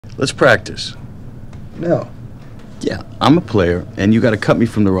Let's practice. No. Yeah, I'm a player, and you gotta cut me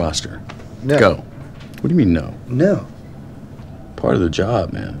from the roster. No. Go. What do you mean, no? No. Part of the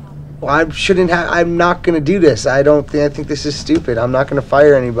job, man. Well, I'm not gonna do this. I think this is stupid. I'm not gonna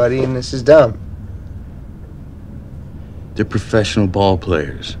fire anybody, and this is dumb. They're professional ball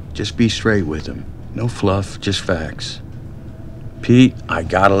players. Just be straight with them. No fluff, just facts. Pete, I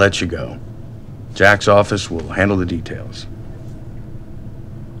gotta let you go. Jack's office will handle the details.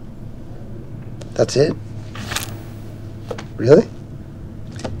 That's it? Really?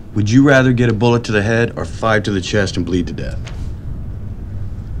 Would you rather get a bullet to the head or 5 to the chest and bleed to death?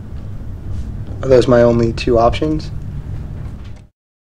 Are those my only two options?